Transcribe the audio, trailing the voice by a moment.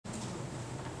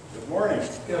Good morning.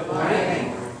 Good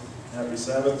morning. Happy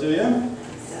Sabbath to you.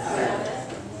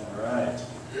 Sabbath. All right.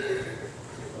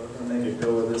 We're going to make a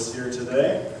go of this here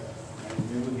today. I'm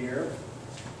new here.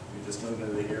 We just moved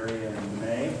into the area in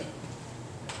May.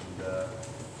 And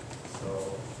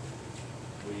so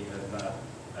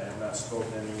I have not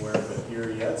spoken anywhere but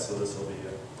here yet, so this will be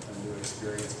a new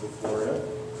experience before it.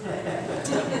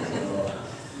 So,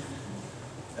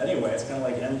 anyway, it's kind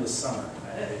of like endless summer.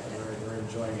 We're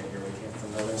enjoying it here. We came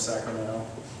from Northern Sacramento.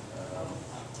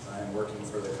 I'm working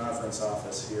for the conference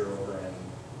office here over in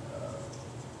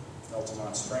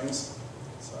Altamont Springs.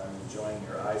 So I'm enjoying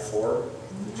your I-4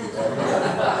 that you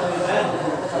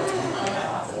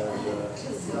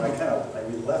have.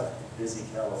 And, we left busy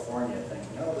California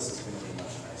thinking, oh, this is going to be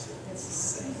much nicer. It's the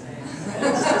same.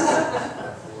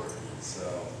 So,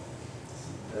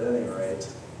 at any rate,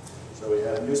 so we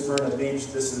have New Smyrna Beach.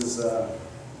 This is,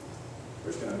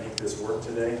 we're just going to make this work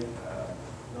today.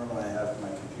 Normally I have my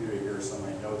computer here, so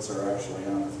my notes are actually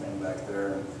on the thing back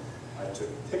there. And I took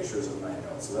pictures of my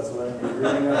notes, so that's what I'm going to be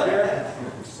reading up here.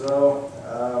 So,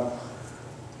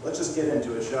 let's just get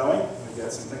into it, shall we? We've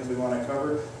got some things we want to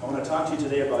cover. I want to talk to you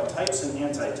today about types and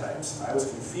antitypes. I was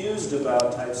confused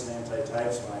about types and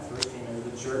antitypes when I first came into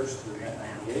the church through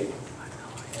 1998.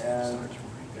 And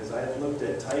because I had looked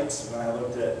at types, when I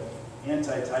looked at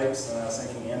antitypes, and I was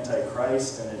thinking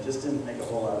antichrist, and it just didn't make a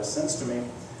whole lot of sense to me.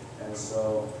 And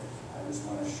so I just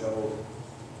want to show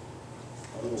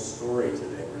a little story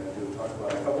today. We're going to talk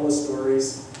about a couple of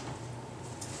stories.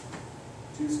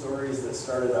 Two stories that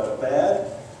started out bad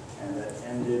and that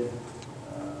ended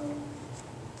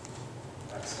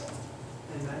excellent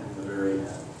in the very end.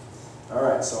 All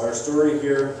right, so our story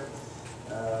here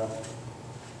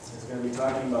is going to be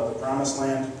talking about the Promised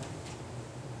Land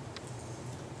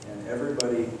and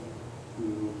everybody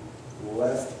who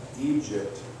left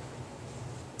Egypt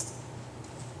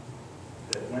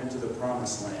that went to the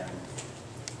Promised Land.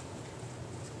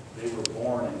 They were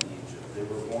born in Egypt. They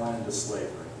were born into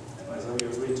slavery. And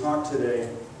as we talk today,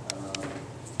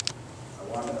 I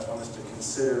want us to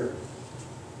consider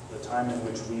the time in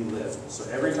which we live. So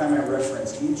every time I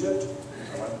reference Egypt,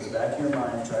 I want to, in the back of your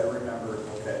mind, try to remember,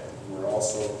 okay, we're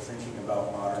also thinking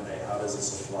about modern day. How does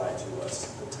this apply to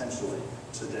us, potentially,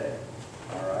 today?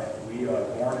 All right, we are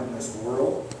born in this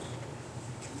world.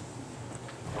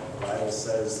 The Bible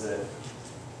says that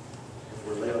if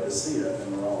we're able to see that,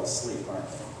 then we're all asleep, aren't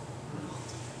we?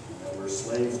 You know, we're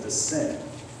slaves to sin.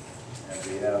 And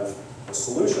we have a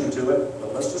solution to it,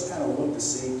 but let's just kind of look to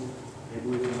see, maybe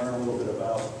we can learn a little bit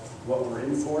about what we're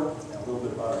in for, and a little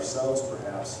bit about ourselves,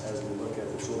 perhaps, as we look at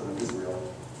the children of Israel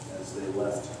as they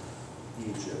left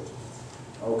Egypt.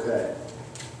 Okay.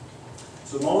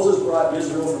 So Moses brought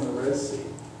Israel from the Red Sea,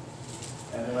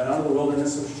 and they went out of the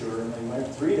wilderness of Shur, and they went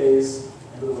 3 days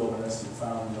into the wilderness and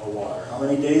found no water. How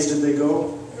many days did they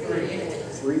go? 3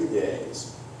 days. 3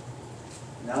 days.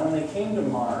 Now when they came to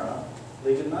Marah,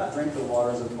 they could not drink the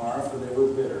waters of Marah, for they were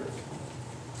bitter.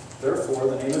 Therefore,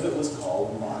 the name of it was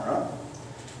called Marah.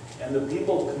 And the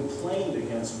people complained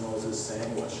against Moses,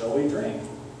 saying, what shall we drink?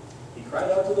 He cried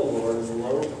out to the Lord, and the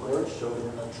Lord showed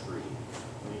him a tree.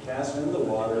 When he cast it into the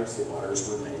waters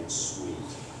were made sweet.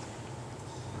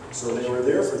 So they were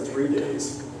there for 3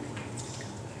 days.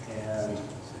 And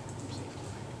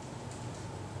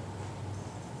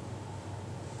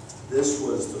this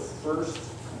was the first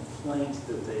complaint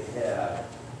that they had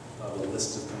of a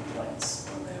list of complaints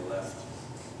when they left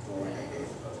the land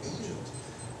of Egypt.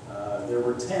 There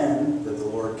were 10 that the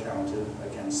Lord counted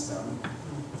against them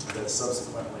that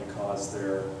subsequently caused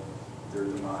their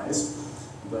demise.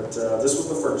 But this was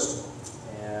the first.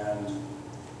 And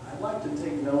I'd like to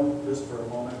take note just for a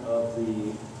moment of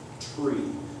the tree.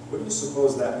 What do you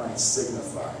suppose that might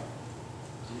signify?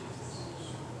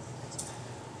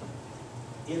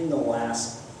 In the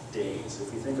last days,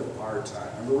 if you think of our time.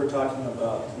 Remember, we're talking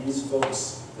about these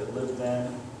folks that lived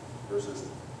then versus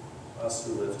us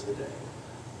who live today.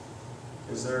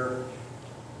 Is there,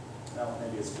 no,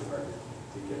 maybe it's too hard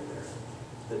to get there.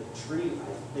 The tree,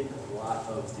 I think a lot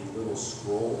of the little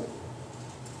scroll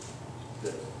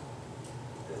that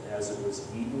as it was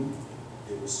eaten,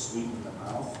 it was sweet in the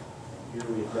mouth. And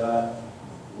here we've got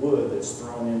wood that's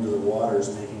thrown into the waters,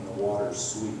 making the waters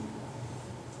sweet.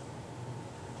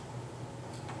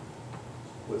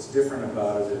 What's different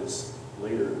about it is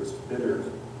later it was bitter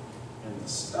in the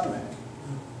stomach.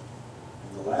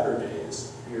 In the latter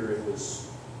days, here it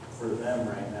was, for them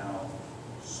right now,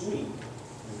 sweet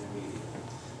in the meat.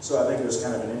 So I think there's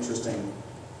kind of an interesting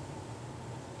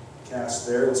cast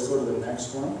there. Let's go to the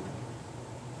next one.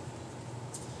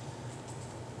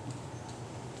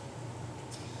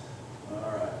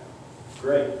 All right.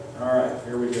 Great. All right,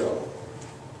 here we go.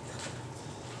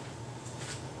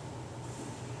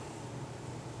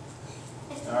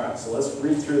 All right, so let's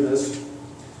read through this.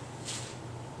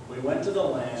 We went to the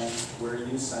land where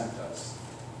you sent us.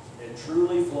 It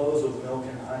truly flows with milk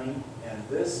and honey, and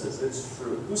this is its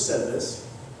fruit. Who said this?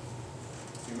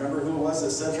 Do you remember who it was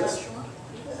that said this?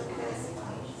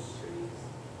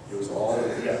 It was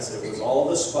all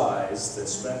the spies that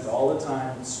spent all the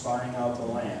time spying out the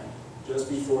land just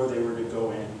before they were to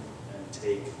go in and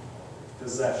take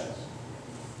possession.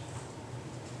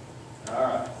 All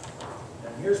right.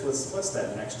 And here's what's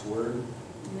that next word?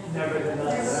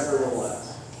 Nevertheless.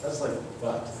 Nevertheless. That's like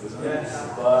but, isn't it? Yes.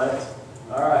 But,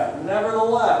 all right.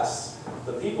 Nevertheless,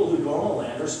 the people who dwell in the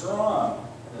land are strong,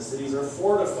 and the cities are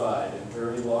fortified and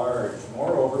very large.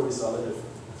 Moreover, we saw the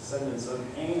descendants of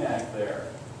Anak there.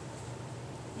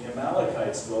 The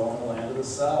Amalekites dwell in the land of the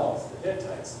south, the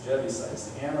Hittites, the Jebusites,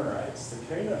 the Amorites, the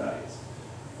Canaanites.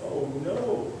 Oh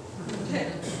no!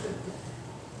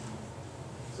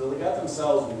 So they got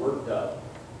themselves worked up.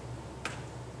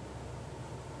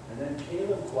 And then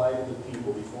Caleb quieted the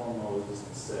people before Moses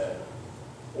and said,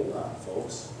 hold on,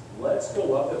 folks. Let's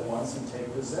go up at once and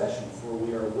take possession, for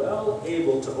we are well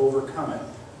able to overcome it.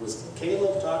 Was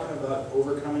Caleb talking about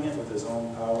overcoming it with his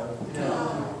own power?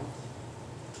 No.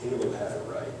 Caleb had it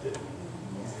right, didn't he?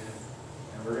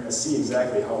 And we're going to see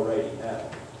exactly how right he had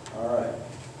it. All right.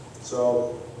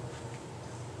 So,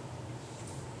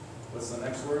 what's the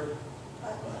next word?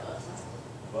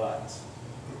 But.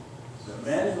 The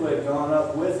men who had gone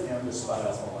up with him to spy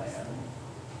out the land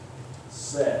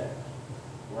said,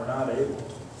 we're not able,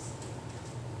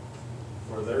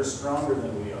 for they're stronger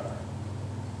than we are.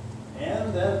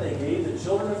 And then they gave the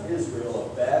children of Israel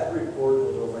a bad report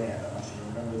of the land. I want you to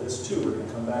remember this too. We're going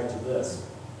to come back to this.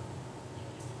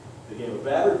 They gave a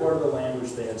bad report of the land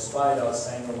which they had spied out,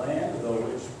 saying, the land, though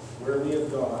which where we have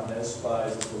gone as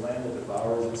spies, is the land that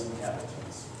devours its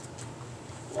inhabitants.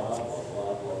 Blah, blah,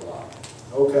 blah, blah, blah.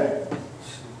 Okay.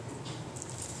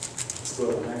 Let's go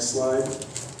to the next slide.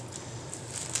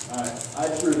 All right. I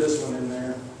threw this one in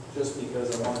there just because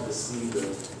I wanted to see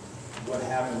what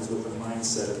happens with the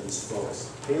mindset of these folks.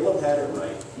 Caleb had it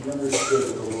right. He understood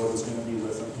that the Lord was going to be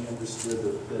with him. He understood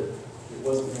that it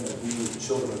wasn't going to be the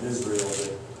children of Israel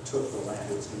that took the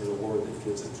land. It was going to be the Lord that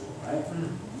gives it to them, right?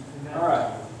 Mm-hmm. All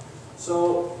right.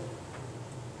 So,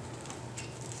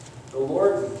 the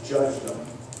Lord judged them,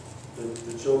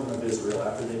 the children of Israel,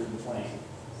 after they complained.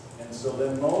 And so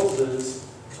then Moses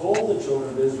told the children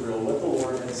of Israel what the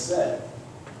Lord had said.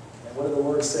 And what did the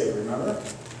Lord say? Remember?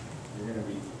 You're going to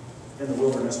be in the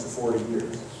wilderness for 40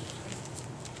 years.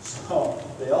 So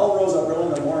they all rose up early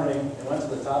in the morning and went to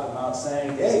the top of the mountain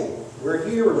saying, hey, we're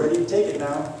here, we're ready to take it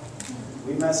now.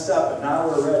 We messed up, but now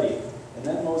we're ready. And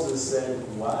then Moses said,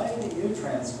 why do you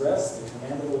transgress the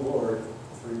command of the Lord,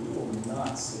 for you will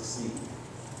not succeed.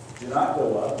 Do not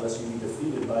go up, lest you be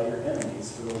defeated by your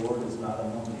enemies, for the Lord is not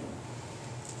among you.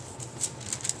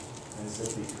 And he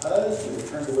said, because you have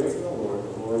turned away from the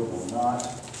Lord will not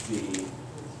be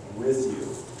with you.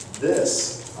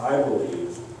 This, I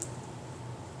believe,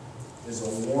 is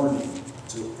a warning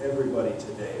to everybody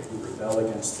today who rebel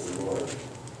against the Lord.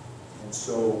 And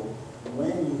so,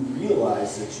 when you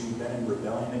realize that you've been in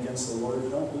rebellion against the Lord,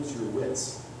 don't lose your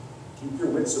wits. Keep your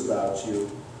wits about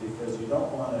you, because you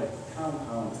don't want to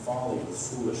compound folly with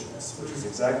foolishness, which is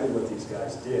exactly what these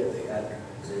guys did. They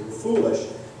were foolish,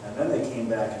 and then they came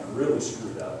back and really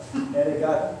screwed up. And it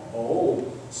got a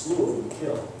whole slew of them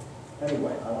killed.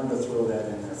 Anyway, I wanted to throw that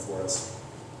in there for us.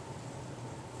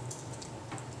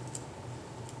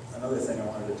 Another thing I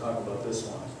wanted to talk about this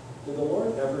one. Did the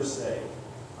Lord ever say,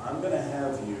 I'm going to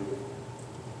have you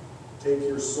take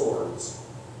your swords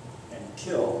and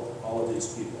kill all of these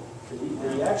people?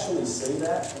 Did he actually say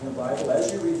that in the Bible?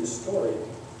 As you read the story,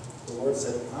 the Lord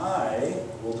said, I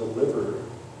will deliver.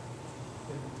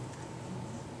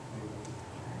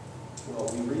 Well,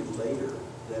 we read later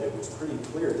that it was pretty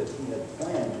clear that he had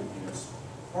planned to use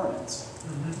hornets.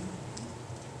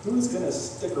 Mm-hmm. Who's going to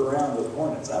stick around with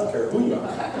hornets? I don't care who you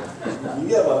are.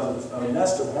 You have a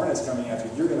nest of hornets coming after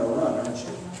you, you're going to run, aren't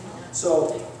you?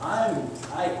 So I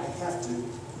have to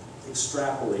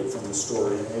extrapolate from the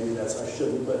story, and maybe I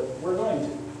shouldn't, but we're going to.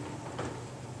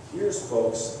 Here's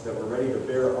folks that were ready to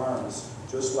bear arms,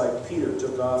 just like Peter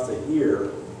took off the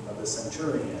ear of the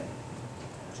centurion. And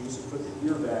Jesus put the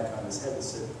ear back on his head and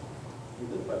said, he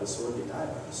lived by the sword, he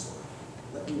died by the sword.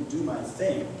 Let me do my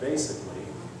thing, basically,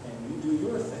 and you do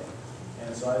your thing.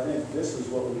 And so I think this is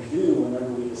what we do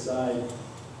whenever we decide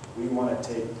we want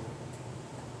to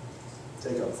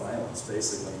take up violence,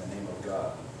 basically, in the name of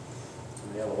God.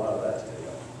 And we have a lot of that today.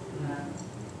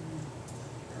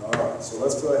 All right, so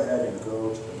let's go ahead and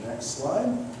go to the next slide.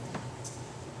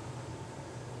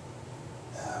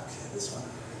 Okay, this one.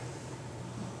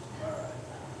 All right.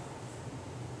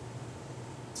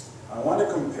 I want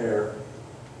to compare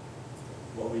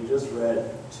what we just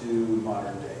read to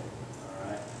modern day.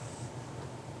 All right.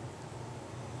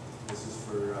 This is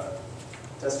for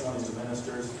testimonies to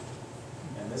ministers,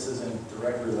 and this is in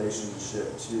direct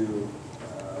relationship to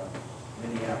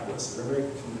Minneapolis.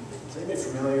 Is anybody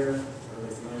familiar?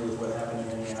 With what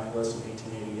happened in Minneapolis in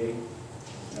 1888,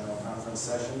 General Conference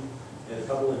session? We had a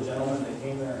couple of gentlemen that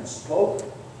came there and spoke.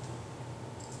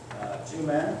 Two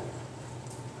men,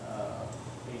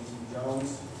 A.T.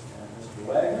 Jones and Mr.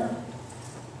 Wagner.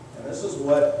 And this is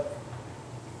what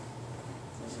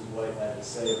he had to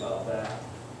say about that,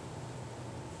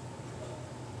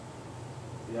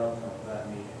 the outcome of that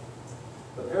meeting.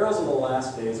 The perils of the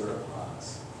last days are upon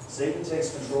us. Satan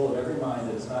takes control of every mind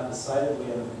that is not decidedly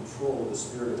under the control of the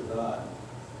Spirit of God.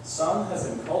 Some have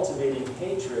been cultivating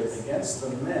hatred against the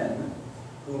men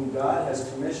whom God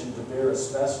has commissioned to bear a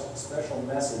special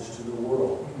message to the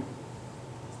world.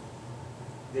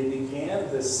 They began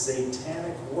this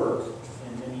satanic work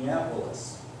in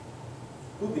Minneapolis.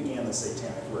 Who began the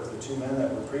satanic work? The two men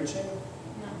that were preaching?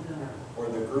 No. Or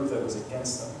the group that was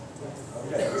against them?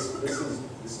 Okay, this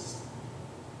is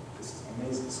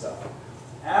amazing stuff.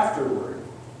 Afterward,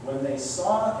 when they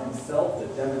saw and felt the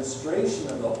demonstration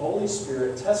of the Holy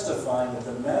Spirit testifying that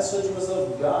the message was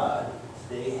of God,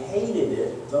 they hated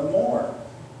it the more,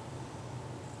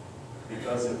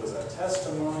 because it was a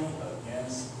testimony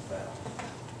against them.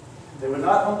 They would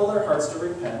not humble their hearts to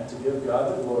repent, to give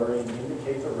God the glory and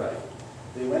vindicate the right.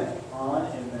 They went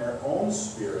on in their own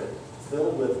spirit,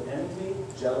 filled with envy,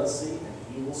 jealousy,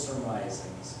 and evil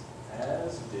surmisings,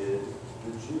 as did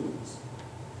the Jews.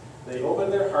 They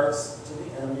opened their hearts to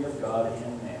the enemy of God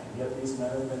and man. Yet these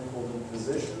men have been holding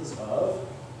positions of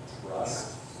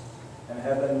trust and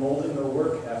have been molding their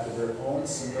work after their own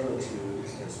similitude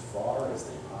as far as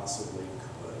they possibly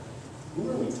could.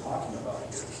 Who are we talking about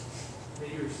here?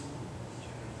 Leaders.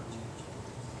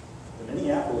 The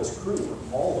Minneapolis crew were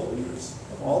all the leaders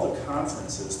of all the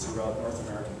conferences throughout North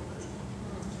American division.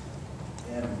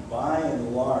 And by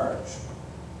and large,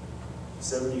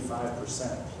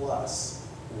 75% plus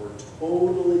were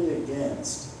totally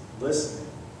against listening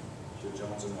to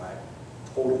Jones and Wagner.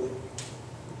 Totally.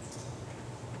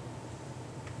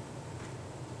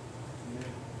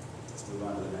 Let's move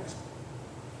on to the next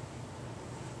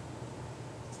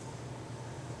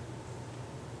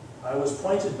one. I was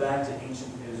pointed back to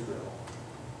ancient Israel,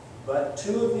 but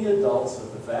two of the adults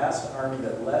of the vast army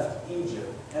that left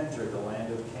Egypt entered the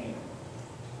land of Canaan.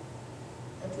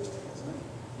 Interesting, isn't it?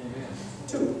 Amen.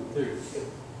 Two.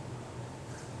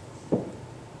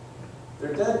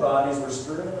 Their dead bodies were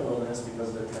strewn in the wilderness because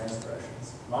of their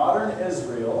transgressions. Modern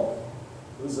Israel,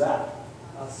 who's that?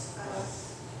 Us.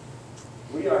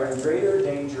 We are in greater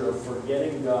danger of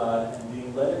forgetting God and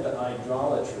being led into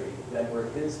idolatry than were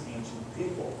his ancient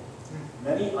people.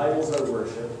 Many idols are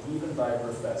worshipped, even by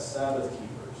professed Sabbath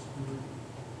keepers.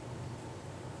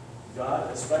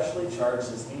 God especially charged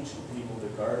his ancient people to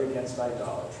guard against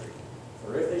idolatry.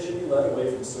 For if they should be led away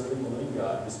from serving the living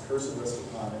God, his curse would rest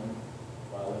upon him,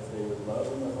 while if they would love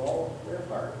him with all their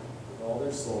heart, with all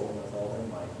their soul, and with all their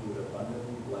might, he would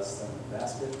abundantly bless them in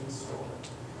basket and store,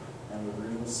 and would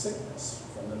remove sickness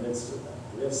from the midst of them.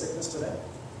 Do we have sickness today?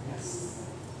 Yes.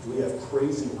 Do we have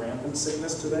crazy, rampant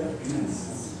sickness today?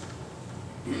 Yes.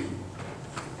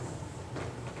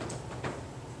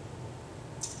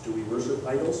 Do we worship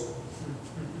idols?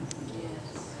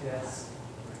 Yes.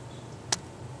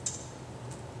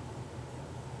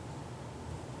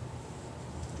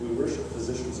 Do we worship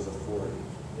positions of authority?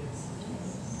 Yes.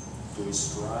 Do we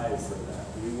strive for that?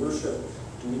 Do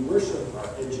we worship our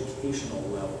educational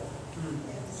level?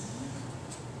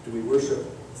 Do we worship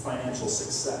financial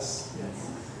success? Yes.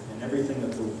 And everything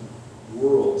that the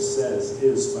world says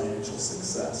is financial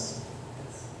success?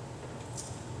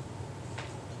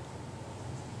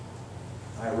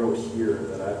 I wrote here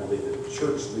that I believe that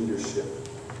church leadership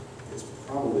is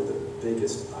probably the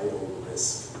biggest idol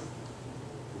risk,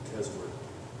 because we're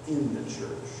in the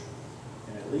church.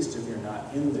 And at least if you're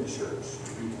not in the church,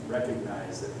 you can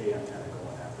recognize that, hey, I'm kind of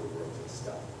going after worldly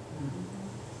stuff.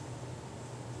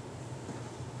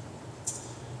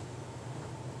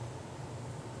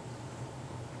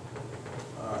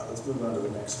 All right, let's move on to the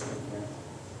next one here.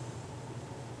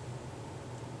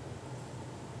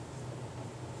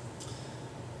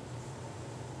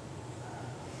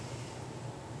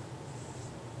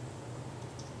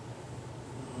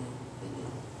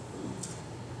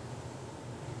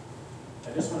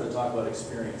 I just want to talk about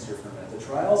experience here for a minute. the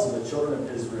trials of the children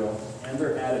of Israel and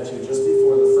their attitude just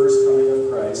before the first coming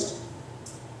of Christ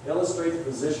illustrate the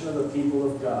position of the people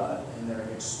of God in their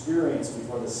experience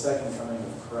before the second coming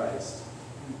of Christ.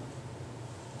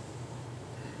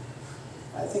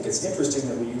 I think it's interesting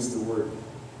that we use the word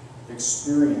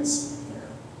experience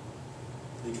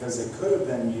here, because it could have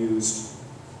been used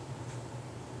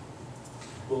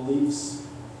beliefs,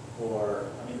 or,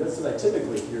 I mean, that's what I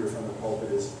typically hear from the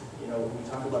pulpit is, you know, we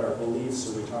talk about our beliefs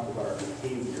or we talk about our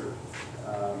behavior.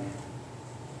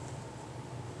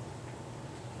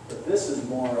 But this is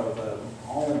more of an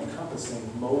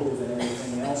all-encompassing motive than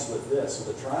anything else with this.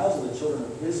 So the trials of the children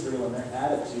of Israel and their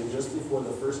attitude just before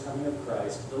the first coming of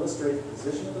Christ illustrate the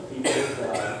position of the people of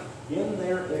God in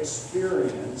their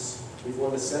experience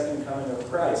before the second coming of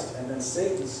Christ. And then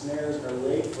Satan's snares are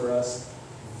laid for us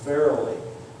verily.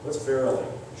 What's verily?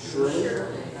 Surely?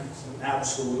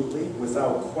 Absolutely,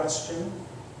 without question.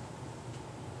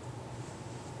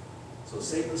 So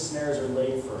Satan's snares are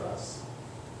laid for us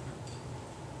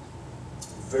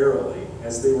verily,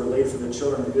 as they were laid for the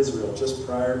children of Israel just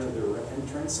prior to their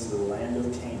entrance into the land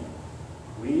of Canaan.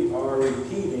 We are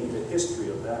repeating the history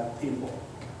of that people.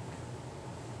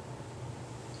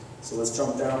 So let's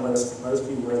jump down. Let us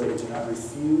be aware that we do not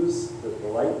refuse the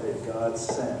light that God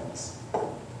sends,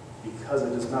 because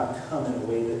it does not come in a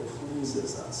way that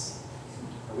pleases us.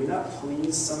 Are we not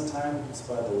pleased sometimes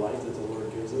by the light that the Lord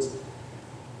gives us?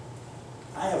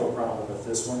 I have a problem with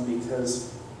this one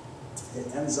because it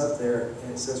ends up there,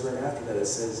 and it says right after that, it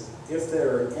says, if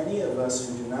there are any of us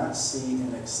who do not see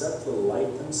and accept the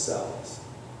light themselves,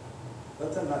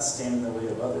 let them not stand in the way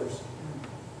of others.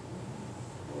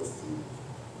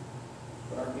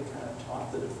 But aren't we kind of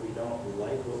taught that if we don't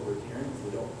like what we're hearing, if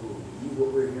we don't believe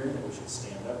what we're hearing, that we should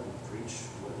stand up and preach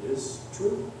what is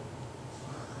true?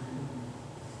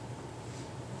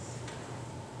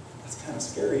 That's kind of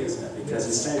scary, isn't it? Because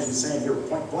he's saying here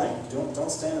point blank, don't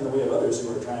stand in the way of others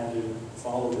who are trying to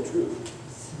follow the truth.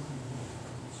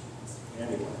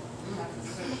 Anyway.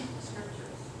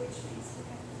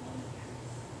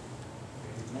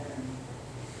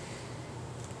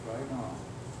 Right on.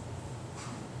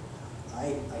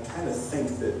 I kind of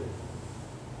think that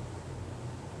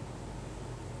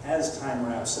as time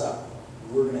wraps up,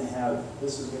 we're going to have,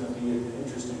 this is going to be an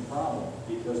interesting problem,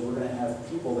 because we're going to have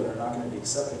people that are not going to be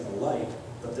accepting the light,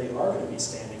 but they are going to be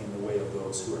standing in the way of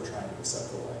those who are trying to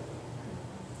accept the light.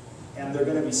 And they're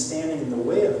going to be standing in the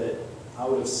way of it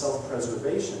out of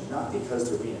self-preservation, not because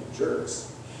they're being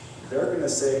jerks. They're going to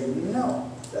say,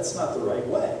 no, that's not the right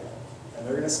way. And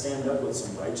they're going to stand up with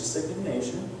some righteous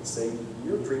indignation and say,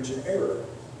 you're preaching error,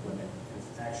 when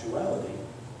in actuality,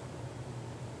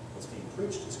 what's being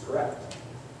preached is correct.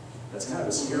 That's kind of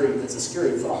a scary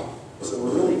thought. So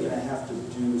we're really going to have to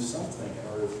do something in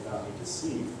order to not be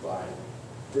deceived by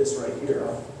this right here.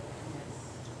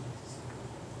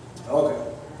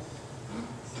 Okay.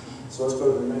 So let's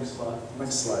go to the next slide.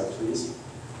 Next slide, please.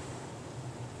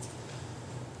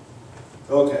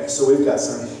 Okay, so we've got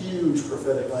some huge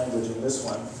prophetic language in this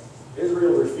one.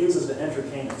 Israel refuses to enter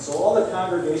Canaan. So all the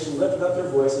congregation lifted up their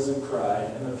voices and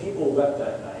cried, and the people wept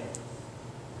that night.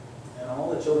 And all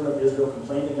the children of Israel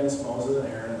complained against Moses and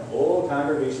Aaron, and the whole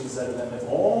congregation said to them, if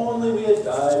only we had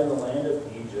died in the land of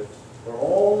Egypt, or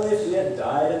only if we had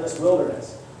died in this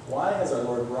wilderness. Why has our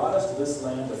Lord brought us to this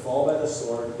land to fall by the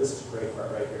sword? This is a great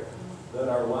part right here. That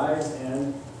our wives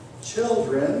and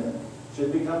children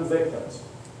should become victims.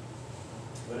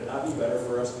 Would it not be better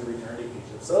for us to return to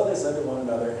Egypt? So they said to one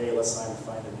another, hey, let's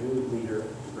find a new leader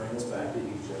to bring us back to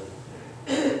Egypt.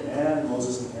 And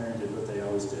Moses and Aaron did what they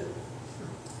always did. And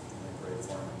they prayed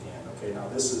for him again. Okay, now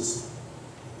this is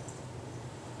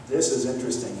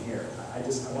interesting here. I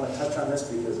want to touch on this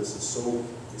because this is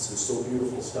so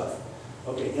beautiful stuff.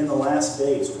 Okay, in the last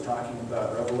days, we're talking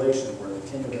about Revelation, where the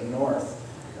king of the north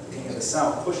and the king of the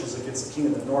south pushes against the king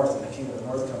of the north, and the king of the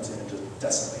north comes in and just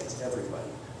decimates everybody.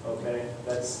 Okay,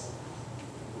 that's,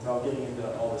 without getting into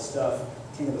all this stuff,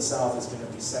 king of the south is going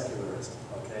to be secularism.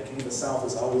 Okay, king of the south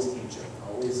is always Egypt.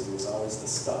 It was always the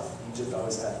stuff. Egypt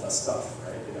always had the stuff,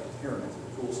 right? They got the pyramids and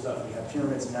the cool stuff. We have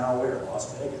pyramids now where?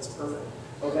 Las Vegas. Perfect.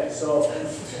 Okay, so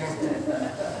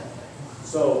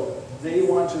they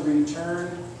want to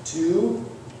return to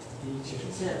Egypt.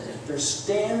 They're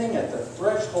standing at the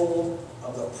threshold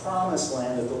of the promised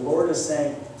land that the Lord is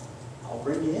saying, I'll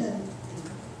bring you in.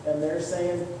 And they're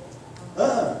saying,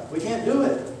 we can't do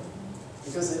it,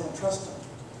 because they don't trust him.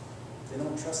 They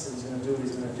don't trust that he's going to do what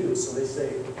he's going to do. So they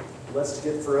say, let's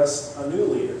get for us a new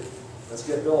leader. Let's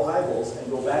get Bill Hybels and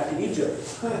go back to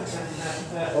Egypt.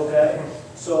 Okay?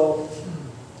 So,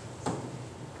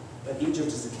 but Egypt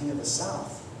is the king of the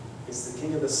south. Is the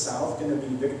king of the south going to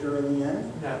be victor in the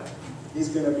end? No. He's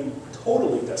going to be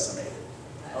totally decimated.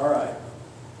 All right.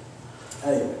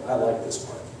 Anyway, I like this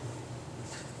part.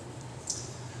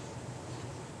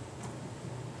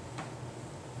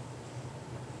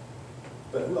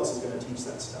 But who else is going to teach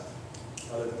that stuff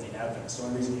other than the Adventists? The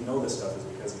only reason you know this stuff is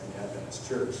because of the Adventist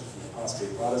church. The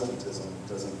apostate Protestantism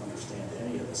doesn't understand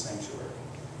any of the sanctuary.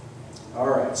 All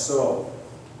right, so,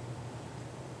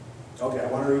 okay, I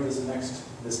want to read this next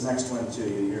one to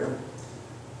you here.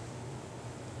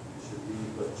 It should be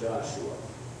but Joshua.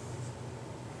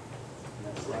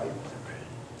 That's right.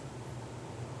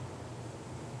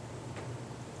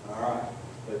 All right.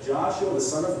 But Joshua, the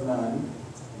son of Nun,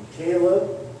 and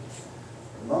Caleb,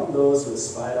 among those who had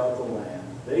spied out the land,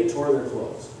 they tore their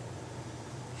clothes.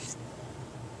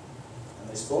 And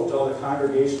they spoke to all the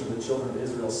congregation of the children of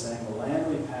Israel, saying, the land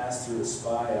we passed through to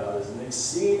spy out is an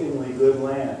exceedingly good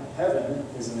land. Heaven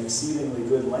is an exceedingly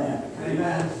good land.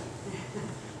 Amen.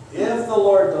 If the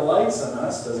Lord delights in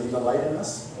us, does he delight in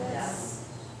us? Yes.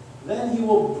 Then he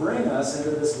will bring us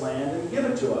into this land and give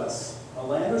it to us, a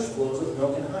land which flows with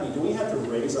milk and honey. Do we have to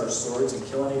raise our swords and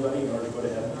kill anybody in order to go to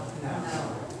heaven?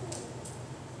 No.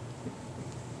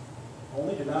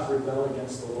 Only do not rebel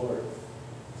against the Lord,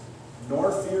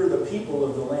 nor fear the people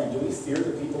of the land. Do we fear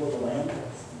the people of the land?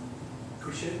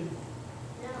 We shouldn't.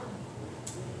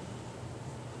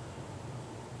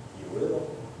 You will.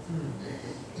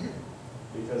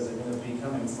 Because they're going to be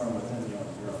coming from within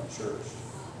your own church.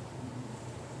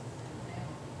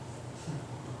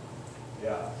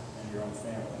 Yeah, and your own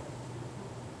family.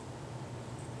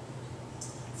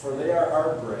 For they are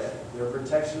our bread. Their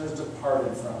protection is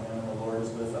departed from him, and the Lord is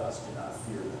with us. Do not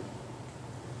fear them.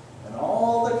 And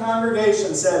all the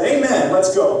congregation said, amen,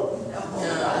 let's go.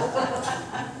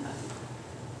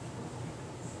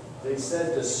 They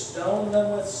said to stone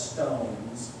them with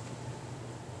stones.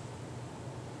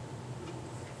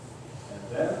 And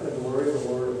then the glory of the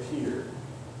Lord appeared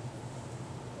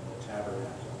in the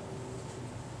tabernacle.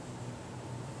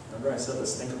 Remember I said,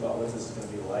 let's think about what this is going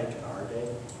to be like in our day?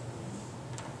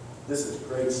 This is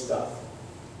great stuff.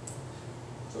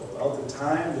 So about the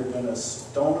time they're going to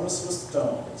stone us with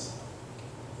stones,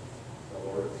 the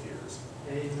Lord appears.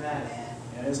 Amen.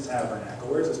 In his tabernacle.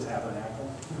 Where's his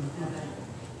tabernacle?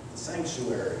 The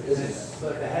sanctuary, isn't it?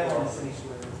 But the heavenly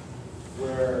sanctuary.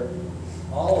 Where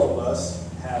all of us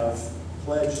have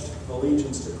pledged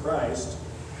allegiance to Christ,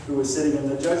 who is sitting in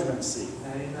the judgment seat.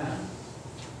 Amen.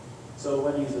 So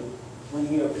when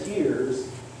he appears,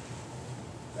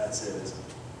 that's it, isn't it?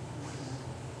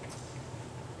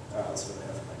 All right, let's go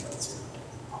ahead and my notes here.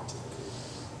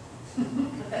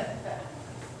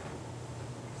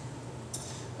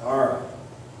 All right.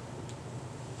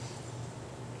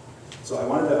 So I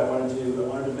wanted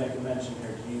to make a mention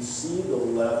here. Do you see the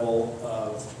level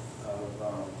of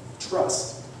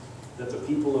trust that the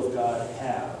people of God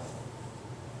have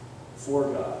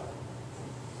for God?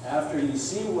 After you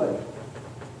see what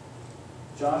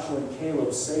Joshua and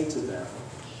Caleb say to them,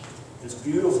 this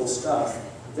beautiful stuff,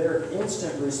 their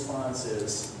instant response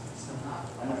is,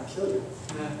 I'm going to kill you.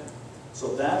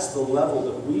 So that's the level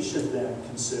that we should then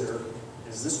consider,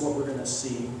 is this what we're going to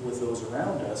see with those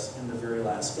around us in the very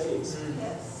last days?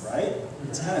 Yes. Right?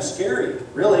 It's kind of scary.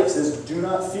 Really, it says, do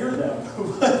not fear them.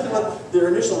 Their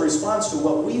initial response to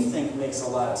what we think makes a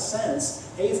lot of sense,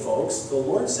 hey folks, the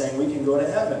Lord's saying we can go to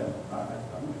heaven. I'm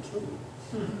going to kill you.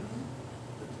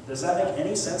 Does that make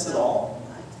any sense at all?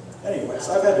 Anyway,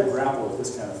 so I've had to grapple with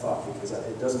this kind of thought because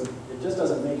it just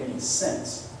doesn't make any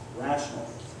sense rationally.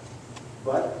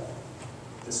 But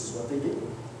this is what they do.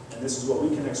 And this is what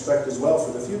we can expect as well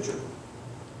for the future.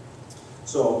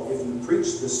 So if you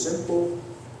preach the simple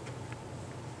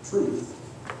truth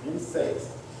in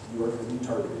faith, you are going to be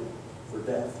targeted for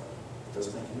death. It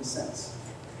doesn't make any sense,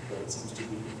 but it seems to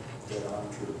be dead on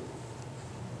true.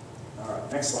 All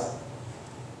right, next slide.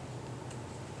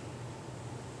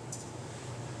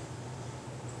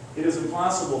 It is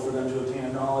impossible for them to obtain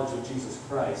a knowledge of Jesus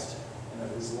Christ and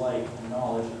of his light and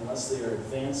knowledge unless they are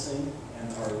advancing and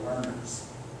are learners.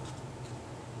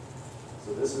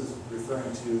 So this is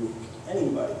referring to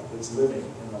anybody that's living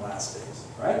in the last days,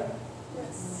 right?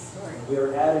 Yes. We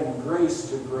are adding grace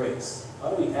to grace. How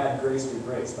do we add grace to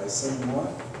grace? By sinning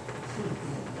more?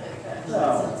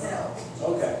 No.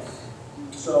 Okay.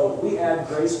 So we add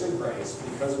grace to grace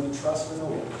because we trust in the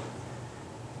Lord.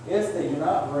 If they do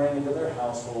not bring into their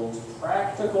households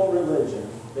practical religion,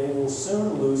 they will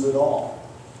soon lose it all.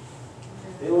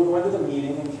 They will go into the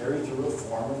meeting and carry through a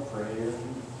form of prayer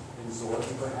and exhort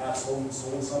and perhaps hold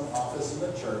some office in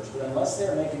the church, but unless they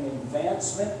are making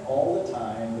advancement all the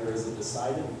time, there is a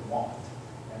decided want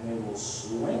and and they will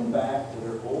swing back to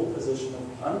their old position of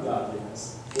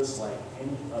ungodliness, just like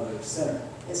any other sinner.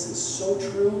 This is so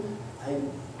true.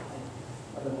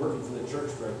 I've been working for the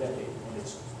church for a decade, and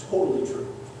it's totally true.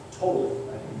 Totally.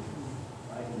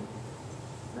 I can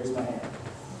raise my hand.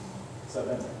 So I've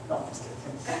been there. No, I'm just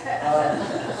kidding.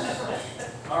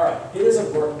 All right. It is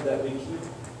important that we keep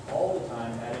all the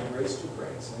time adding grace to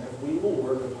grace. And if we will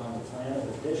work upon the plan of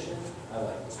addition, I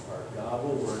like this part, God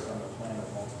will work on the plan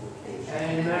of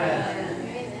multiplication.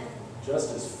 Amen.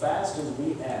 Just as fast as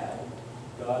we add,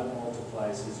 God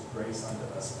multiplies His grace unto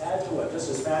us. Add to what? Just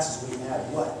as fast as we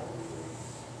add what?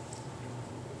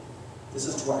 This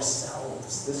is to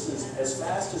ourselves. This is as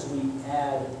fast as we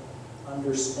add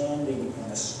understanding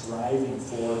and a striving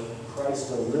for Christ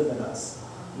to live in us.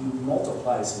 He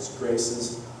multiplies His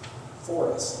graces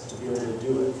for us to be able to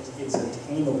do it. It's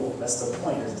attainable. That's the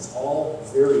point. It's all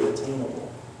very attainable.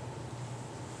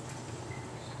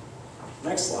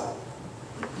 Next slide.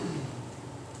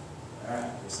 All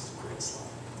right, this is a great slide.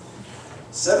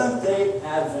 Seventh-day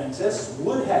Adventists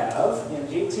would have, in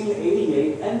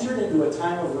 1888, entered into a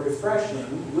time of refreshing,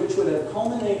 which would have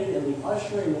culminated in the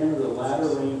ushering in of the latter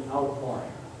rain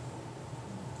outpouring.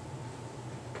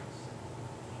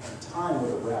 And time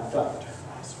would have wrapped up,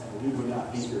 and we would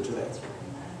not be here today.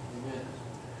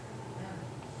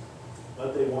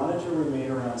 But they wanted to remain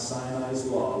around Sinai's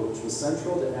law, which was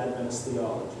central to Adventist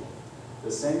theology.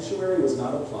 The sanctuary was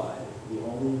not applied, the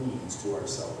only means to our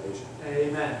salvation.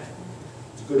 Amen.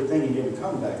 It's a good thing he didn't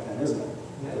come back then, isn't it?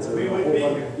 Yes, we would be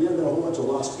here. You'd have been a whole bunch of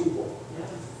lost people.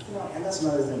 Yes. You know, and that's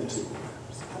another thing too.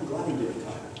 I'm glad he didn't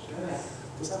come. Yes.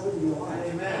 Because I wouldn't be alive.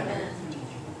 Amen.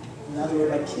 Neither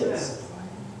would my kids.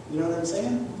 You know what I'm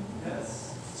saying?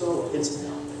 Yes. So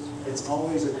it's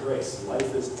always a grace.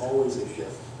 Life is always a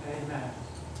gift. Amen.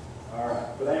 All right.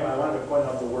 But anyway, I wanted to point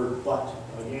out the word but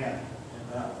again.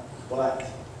 But.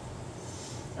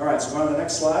 All right, so go on to the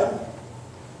next slide.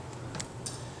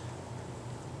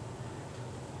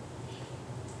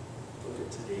 Look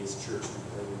at today's church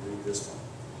before we read this one.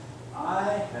 I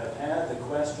have had the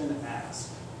question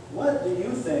asked, what do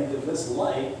you think of this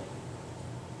light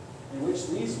in which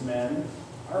these men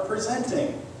are presenting?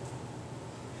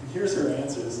 And here's her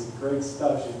answer. This is great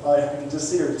stuff. She's probably, I can just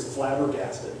see her just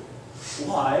flabbergasted.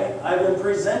 Why, I've been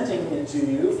presenting it to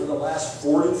you for the last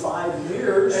 45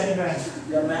 years. Amen.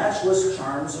 The matchless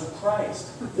charms of Christ.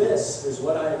 This is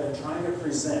what I have been trying to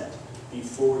present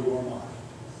before your mind.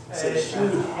 So she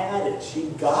had it, she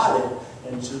got it,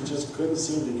 and she just couldn't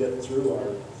seem to get through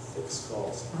our thick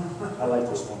skulls. I like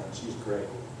this woman, she's great.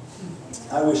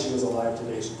 I wish she was alive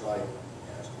today. She'd probably,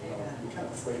 be kind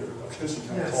of afraid of her because she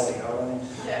kind of called it out on me.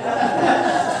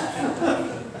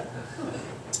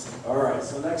 All right,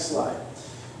 so next slide.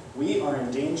 We are in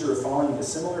danger of falling into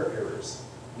similar errors.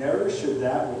 Never should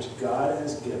that which God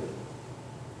has given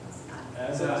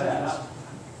as a test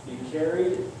be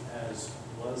carried as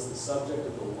was the subject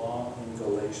of the law in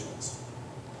Galatians.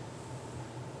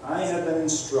 I have been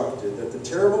instructed that the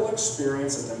terrible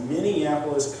experience at the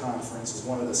Minneapolis conference is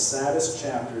one of the saddest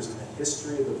chapters in the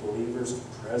history of the believer's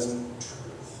present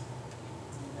truth.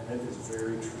 And it is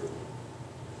very true.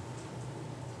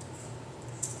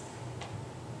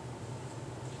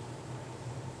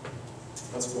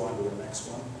 Let's go on to the next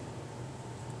one.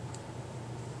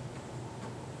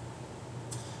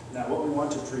 Now, what we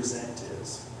want to present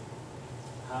is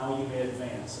how you may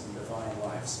advance in divine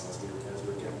life. So as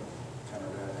we're getting kind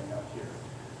of wrapping up here,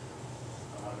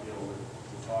 I want to be able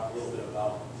to talk a little bit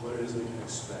about what it is we can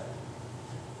expect.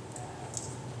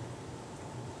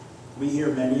 We hear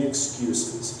many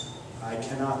excuses. I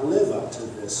cannot live up to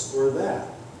this or that.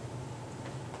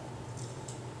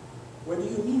 What do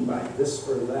you mean by this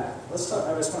or that? Let's talk.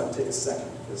 I just want to take a second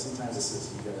because sometimes this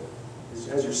is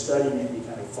as you're studying it, you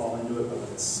kind of fall into it, but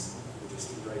when it's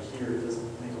just right here, it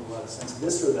doesn't make a whole lot of sense.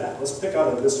 This or that. Let's pick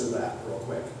out a this or that real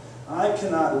quick. I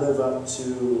cannot live up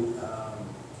to.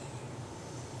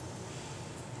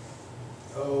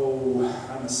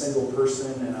 I'm a single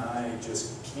person and I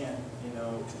just can't,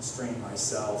 constrain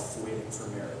myself waiting for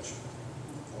marriage,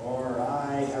 or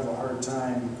I have a hard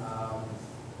time. I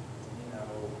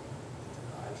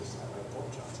like pork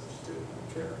chops, I do. I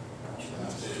don't care. I'm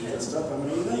not supposed to eat that stuff. I'm going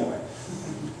to eat it anyway.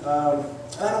 And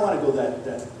I don't want to go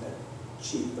that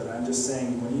cheap, but I'm just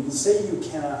saying, when you say you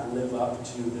cannot live up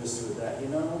to this or that,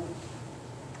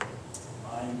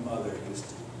 my mother used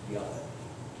to yell at me.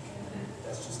 And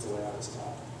that's just the way I was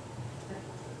taught.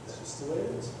 That's just the way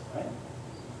it is, right?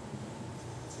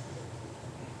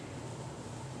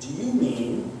 Do you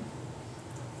mean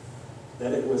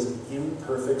that it was an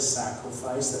imperfect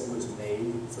sacrifice that was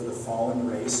made for the fallen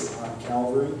race upon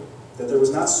Calvary? that there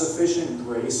was not sufficient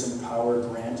grace and power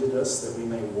granted us that we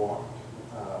may walk,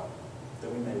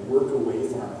 that we may work away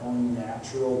from our own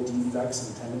natural defects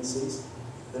and tendencies,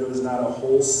 that it was not a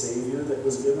whole Savior that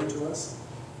was given to us?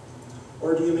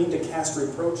 Or do you mean to cast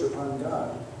reproach upon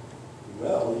God?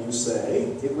 Well, you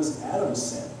say, it was Adam's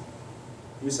sin.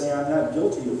 You say, I'm not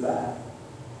guilty of that,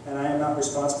 and I am not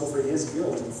responsible for his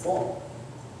guilt and fault.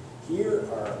 Here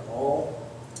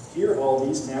all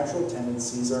these natural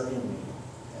tendencies are in me,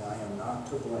 and I am not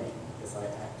to blame if I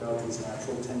act out these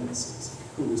natural tendencies.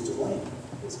 Who is to blame?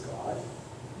 Is God?